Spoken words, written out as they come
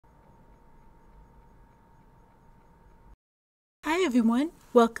Hi everyone,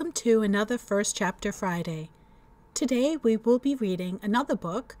 welcome to another First Chapter Friday. Today we will be reading another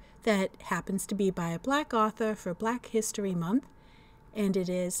book that happens to be by a Black author for Black History Month, and it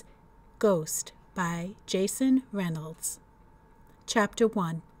is Ghost by Reynolds. Chapter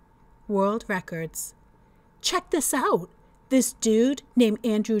 1, World Records. Check this out! This dude named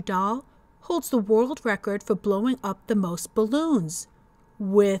Andrew Dahl holds the world record for blowing up the most balloons.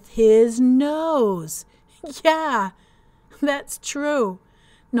 With his nose! Yeah! That's true.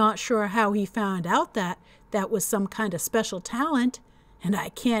 Not sure how he found out that was some kind of special talent, and I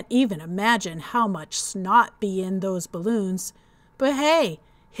can't even imagine how much snot be in those balloons. But hey,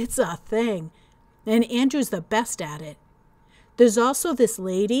 it's a thing, and Andrew's the best at it. There's also this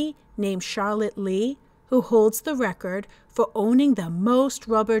lady named Charlotte Lee who holds the record for owning the most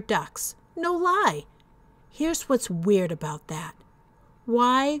rubber ducks. No lie. Here's what's weird about that.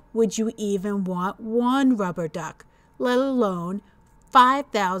 Why would you even want one rubber duck, let alone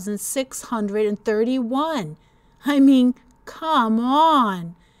 5,631. I mean, come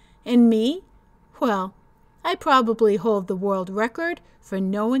on. And me? Well, I probably hold the world record for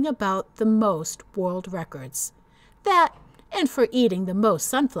knowing about the most world records. That, and for eating the most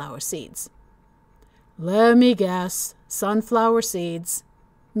sunflower seeds. Let me guess, sunflower seeds.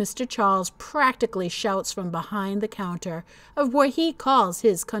 Mr. Charles practically shouts from behind the counter of what he calls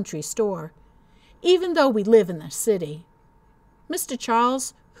his country store, even though we live in the city. Mr.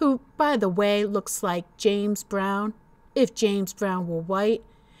 Charles, who, by the way, looks like James Brown, if James Brown were white,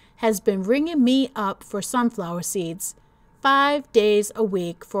 has been ringing me up for sunflower seeds 5 days a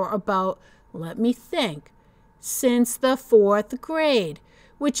week for about, let me think, since the 4th grade,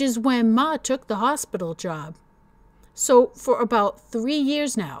 which is when Ma took the hospital job. So for about 3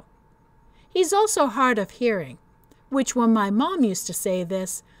 years now. He's also hard of hearing, which when my mom used to say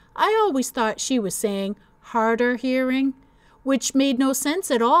this, I always thought she was saying harder hearing, which made no sense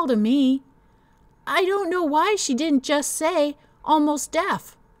at all to me. I don't know why she didn't just say almost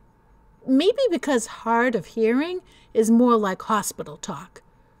deaf. Maybe because hard of hearing is more like hospital talk,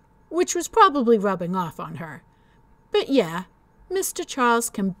 which was probably rubbing off on her. But yeah, Mr. Charles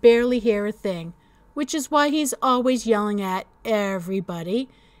can barely hear a thing, which is why he's always yelling at everybody,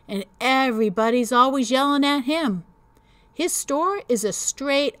 and everybody's always yelling at him. His store is a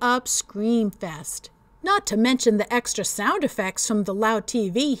straight-up scream fest, not to mention the extra sound effects from the loud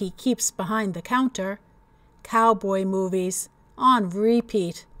TV he keeps behind the counter. Cowboy movies, on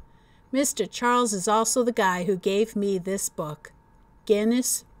repeat. Mr. Charles is also the guy who gave me this book,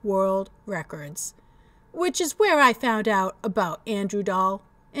 Guinness World Records, which is where I found out about Andrew Dahl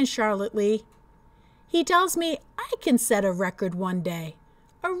and Charlotte Lee. He tells me I can set a record one day,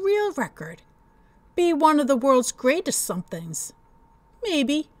 a real record. Be one of the world's greatest somethings.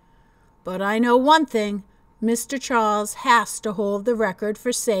 Maybe. But I know one thing. Mr. Charles has to hold the record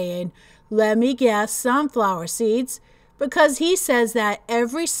for saying, let me guess, sunflower seeds, because he says that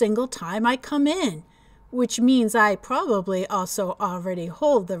every single time I come in, which means I probably also already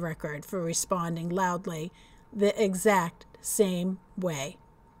hold the record for responding loudly the exact same way.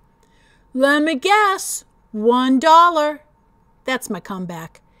 Let me guess, $1. That's my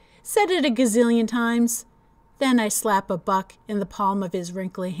comeback. Said it a gazillion times. Then I slap a buck in the palm of his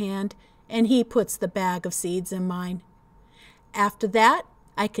wrinkly hand, and he puts the bag of seeds in mine. After that,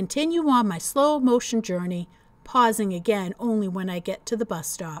 I continue on my slow-motion journey, pausing again only when I get to the bus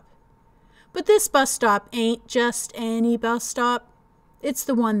stop. But this bus stop ain't just any bus stop. It's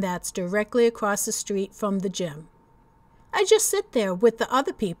the one that's directly across the street from the gym. I just sit there with the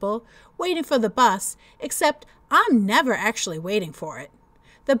other people, waiting for the bus, except I'm never actually waiting for it.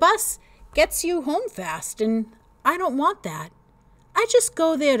 The bus gets you home fast, and I don't want that. I just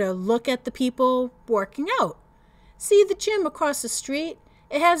go there to look at the people working out. See the gym across the street?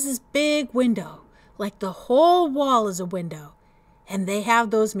 It has this big window, like the whole wall is a window. And they have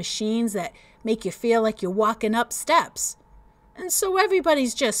those machines that make you feel like you're walking up steps. And so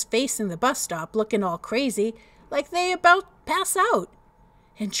everybody's just facing the bus stop looking all crazy, like they about pass out.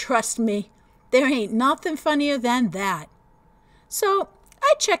 And trust me, there ain't nothing funnier than that. So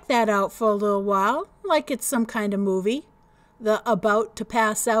I check that out for a little while, like it's some kind of movie. The About to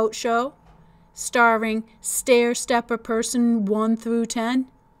Pass Out show, starring stair-stepper person 1 through 10.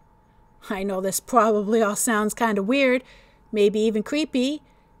 I know this probably all sounds kind of weird, maybe even creepy,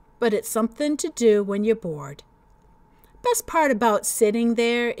 but it's something to do when you're bored. Best part about sitting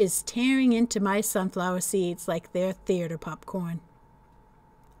there is tearing into my sunflower seeds like they're theater popcorn.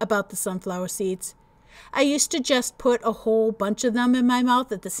 About the sunflower seeds, I used to just put a whole bunch of them in my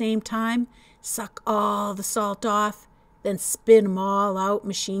mouth at the same time, suck all the salt off, then spit them all out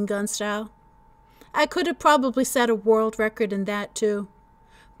machine gun style. I could have probably set a world record in that too.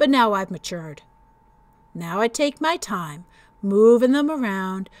 But now I've matured. Now I take my time, moving them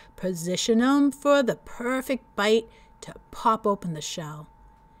around, position them for the perfect bite to pop open the shell,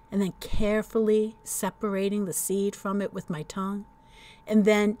 and then carefully separating the seed from it with my tongue. And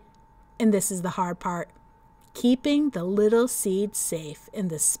then, and this is the hard part, keeping the little seed safe in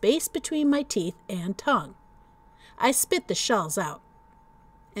the space between my teeth and tongue. I spit the shells out.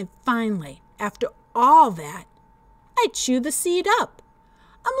 And finally, after all that, I chew the seed up.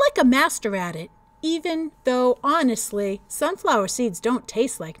 I'm like a master at it, even though, honestly, sunflower seeds don't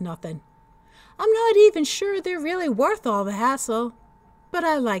taste like nothing. I'm not even sure they're really worth all the hassle, but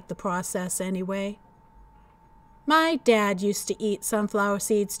I like the process anyway. My dad used to eat sunflower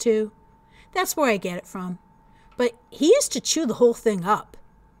seeds too. That's where I get it from. But he used to chew the whole thing up.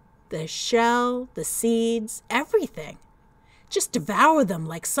 The shell, the seeds, everything. Just devour them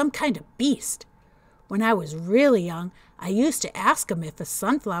like some kind of beast. When I was really young, I used to ask him if a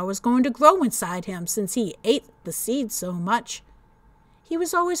sunflower was going to grow inside him since he ate the seeds so much. He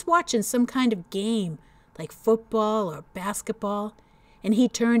was always watching some kind of game, like football or basketball, and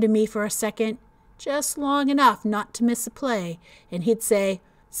he'd turn to me for a second, just long enough not to miss a play, and he'd say,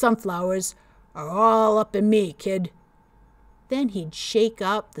 "Sunflowers are all up in me, kid." Then he'd shake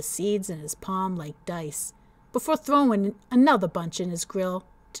up the seeds in his palm like dice, before throwing another bunch in his grill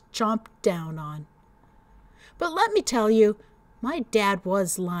to chomp down on. But let me tell you, my dad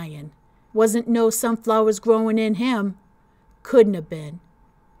was lying. Wasn't no sunflowers growing in him. Couldn't have been.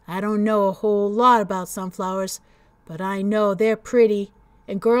 I don't know a whole lot about sunflowers, but I know they're pretty,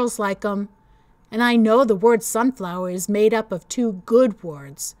 and girls like 'em. And I know the word sunflower is made up of two good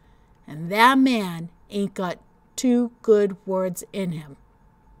words, and that man ain't got two good words in him,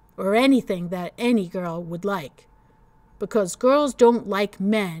 or anything that any girl would like, because girls don't like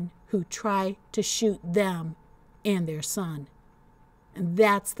men who try to shoot them and their son. And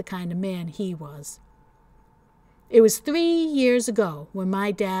that's the kind of man he was. It was 3 years ago when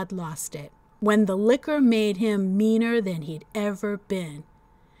my dad lost it, when the liquor made him meaner than he'd ever been.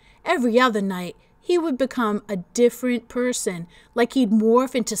 Every other night, he would become a different person, like he'd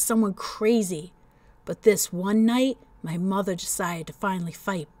morph into someone crazy. But this one night, my mother decided to finally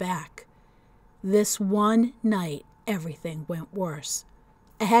fight back. This one night, everything went worse.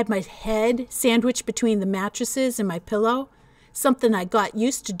 I had my head sandwiched between the mattresses and my pillow, something I got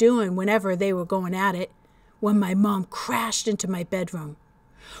used to doing whenever they were going at it, when my mom crashed into my bedroom.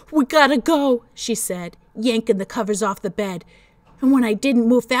 "We gotta go," she said, yanking the covers off the bed. And when I didn't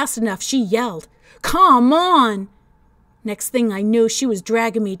move fast enough, she yelled, "Come on!" Next thing I knew, she was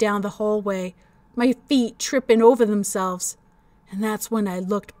dragging me down the hallway, my feet tripping over themselves. And that's when I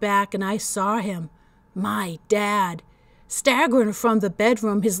looked back and I saw him, my dad, staggering from the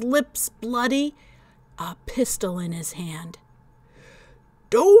bedroom, his lips bloody, a pistol in his hand.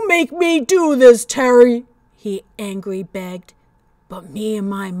 "Don't make me do this, Terry," he angry begged. But me and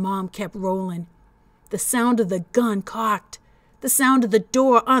my mom kept rolling. The sound of the gun cocked, the sound of the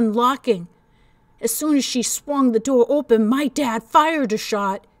door unlocking. As soon as she swung the door open, my dad fired a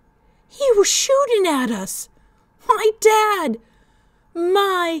shot. He was shooting at us. My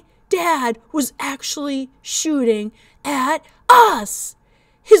dad was actually shooting at us,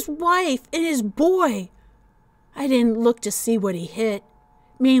 his wife and his boy. I didn't look to see what he hit,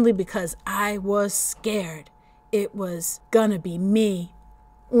 mainly because I was scared. It was gonna be me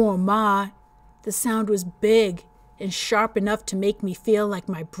or Ma. The sound was big and sharp enough to make me feel like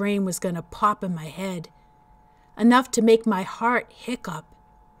my brain was gonna pop in my head, enough to make my heart hiccup.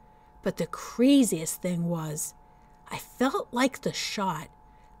 But the craziest thing was, I felt like the shot,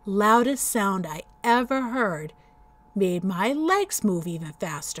 loudest sound I ever heard, made my legs move even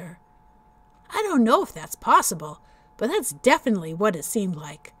faster. I don't know if that's possible, but that's definitely what it seemed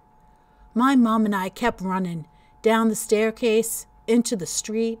like. My mom and I kept running down the staircase, into the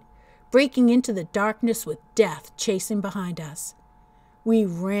street, breaking into the darkness with death chasing behind us. We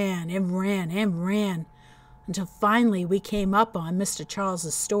ran and ran and ran until finally we came up on Mr.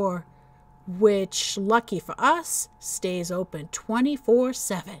 Charles's store, which, lucky for us, stays open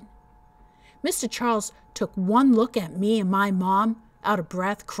 24/7. Mr. Charles took one look at me and my mom, out of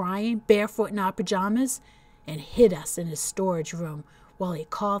breath, crying, barefoot in our pajamas, and hid us in his storage room while he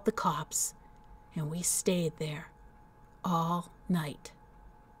called the cops, and we stayed there all night.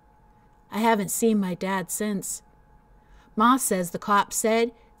 I haven't seen my dad since. Ma says the cops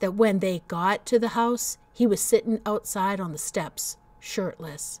said that when they got to the house, he was sitting outside on the steps,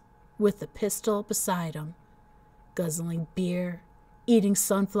 shirtless, with the pistol beside him, guzzling beer, eating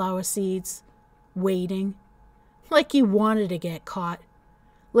sunflower seeds, waiting, like he wanted to get caught,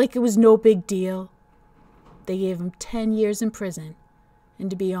 like it was no big deal, they gave him 10 years in prison. And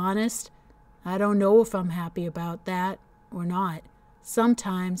to be honest, I don't know if I'm happy about that or not.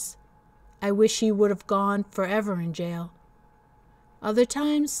 Sometimes I wish he would have gone forever in jail. Other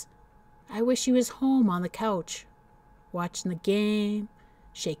times, I wish he was home on the couch, watching the game,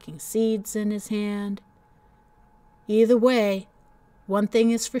 shaking seeds in his hand. Either way, one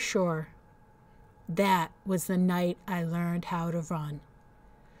thing is for sure. That was the night I learned how to run.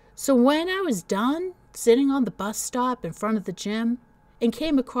 So when I was done sitting on the bus stop in front of the gym and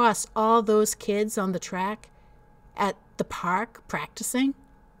came across all those kids on the track at the park practicing,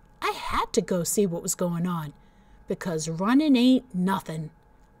 I had to go see what was going on, because running ain't nothing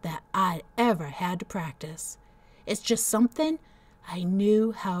that I'd ever had to practice. It's just something I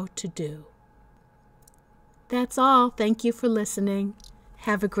knew how to do. That's all. Thank you for listening.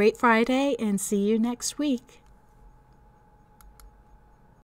 Have a great Friday and see you next week.